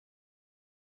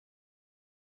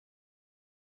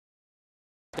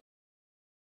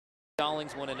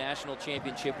Stallings won a national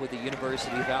championship with the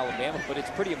University of Alabama, but it's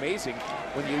pretty amazing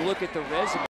when you look at the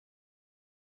resumes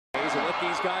of what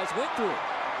these guys went through.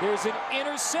 There's an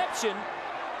interception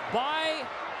by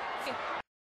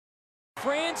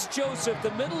Frantz Joseph,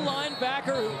 the middle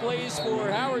linebacker who plays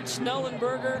for Howard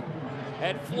Schnellenberger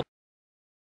at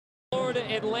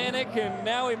Florida Atlantic, and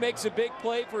now he makes a big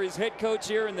play for his head coach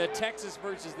here in the Texas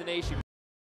versus the Nation game.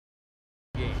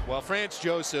 Well, Frantz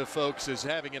Joseph, folks, is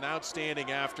having an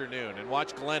outstanding afternoon, and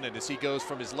watch Glennon as he goes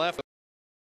from his left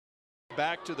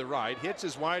back to the right, hits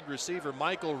his wide receiver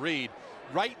Michael Reed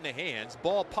right in the hands.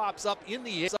 Ball pops up in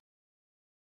the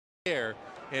air,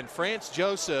 and Frantz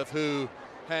Joseph, who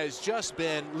has just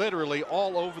been literally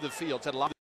all over the field, had a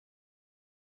lot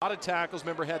of tackles.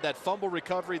 Remember, had that fumble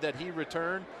recovery that he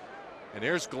returned. And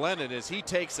there's Glennon as he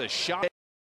takes a shot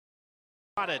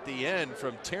at the end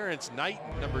from Terrence Knight,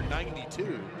 number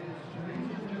 92.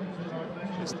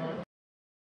 This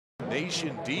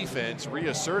Nation defense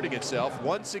reasserting itself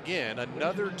once again.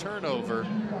 Another turnover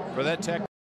for that Texas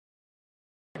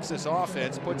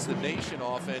offense puts the Nation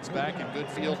offense back in good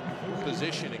field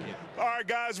position again. All right,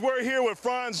 guys, we're here with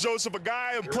Frantz Joseph, a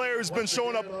guy and player who's been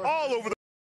showing up all over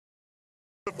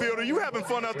the field. Are you having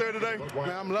fun out there today? Man,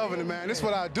 I'm loving it, man. This is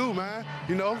what I do, man.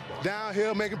 You know,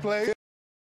 downhill, making plays.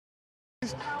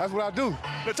 That's what I do.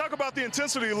 Now talk about the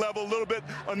intensity level a little bit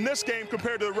on this game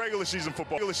compared to the regular season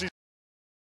football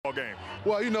game.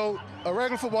 Well, you know, a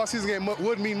regular football season game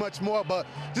wouldn't mean much more, but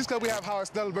just because we have Howard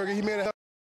Schnellenberger, he made it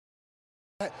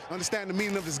understand the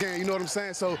meaning of this game, you know what I'm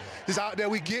saying? So just out there,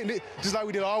 we getting it just like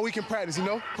we did all week in practice, you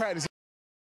know? Practice.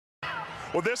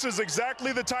 Well, this is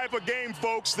exactly the type of game,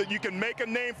 folks, that you can make a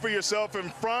name for yourself,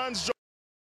 and Frantz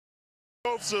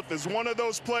Joseph is one of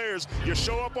those players. You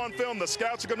show up on film, the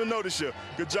scouts are going to notice you.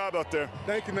 Good job out there.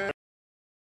 Thank you, man.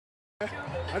 I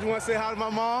just want to say hi to my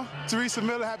mom, Teresa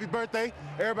Miller, happy birthday.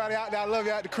 Everybody out there, I love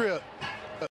you at the crib.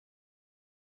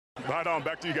 Right on,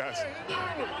 back to you guys.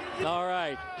 All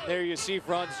right, there you see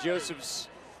Frantz Joseph's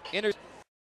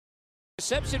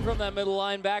interception from that middle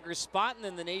linebacker spot, and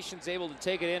then the Nation's able to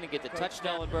take it in and get the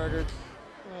touchdown. Schnellenberger.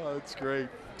 Oh, that's great.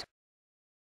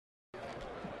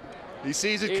 He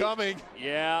sees it coming.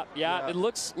 Yeah. It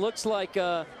looks like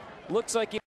it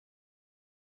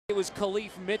was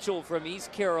Khalif Mitchell from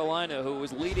East Carolina who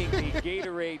was leading the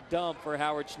Gatorade dump for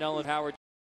Howard Schnellenberger.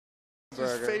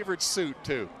 His favorite suit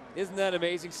too. Isn't that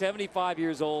amazing? 75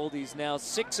 years old. He's now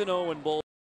 6-0 in bowl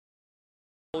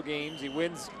games. He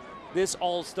wins this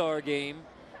All-Star game,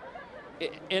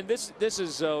 and this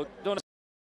is don't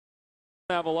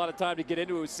have a lot of time to get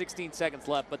into it with 16 seconds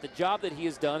left, but the job that he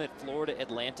has done at Florida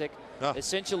Atlantic,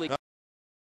 essentially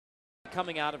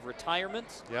coming out of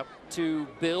retirement to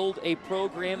build a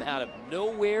program out of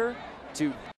nowhere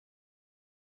to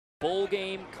bowl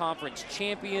game, conference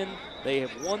champion. They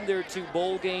have won their 2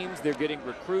 bowl games. They're getting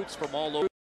recruits from all over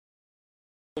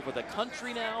the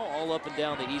country now, all up and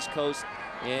down the East Coast.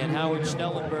 And Howard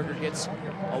Schnellenberger gets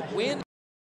a win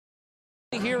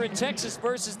here in Texas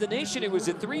versus the Nation. It was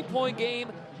a 3-point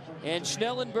game, and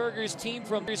Schnellenberger's team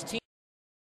from his team,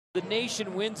 the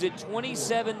Nation, wins it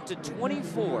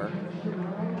 27-24.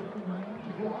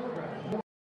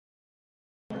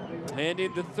 And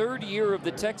in the 3rd year of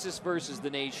the Texas versus the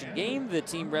Nation game, the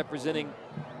team representing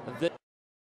the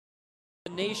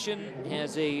Nation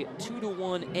has a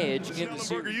 2-1 edge in the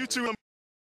series. You two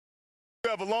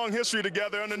have a long history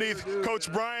together underneath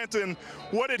Coach Bryant, and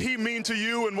what did he mean to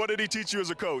you, and what did he teach you as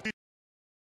a coach?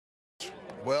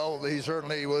 Well, he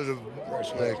certainly was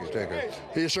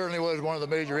he certainly was one of the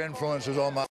major influences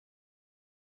on my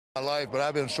life, but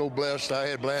I've been so blessed. I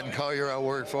had Blanton Collier I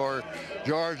worked for,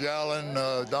 George Allen,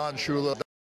 Don Shula,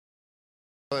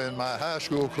 and my high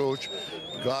school coach,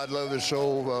 God love his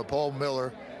soul, Paul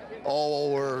Miller.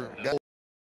 All were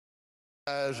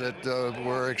guys that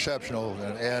were exceptional,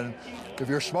 and if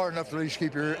you're smart enough to at least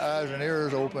keep your eyes and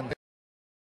ears open,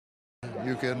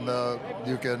 you can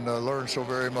learn so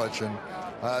very much, and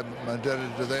I'm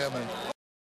indebted to them. And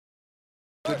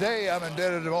today I'm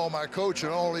indebted to all my coach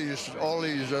and all these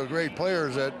great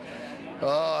players that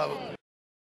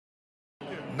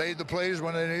made the plays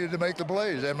when they needed to make the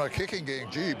plays. And my kicking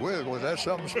game, gee whiz, was that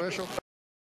something special?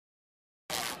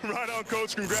 Right on,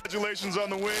 Coach. Congratulations on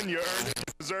the win. You earned it. You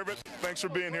deserve it. Thanks for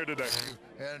being here today.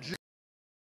 And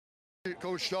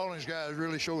Coach Stallings' guys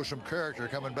really showed some character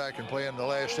coming back and playing the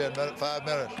last 5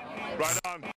 minutes. Right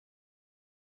on.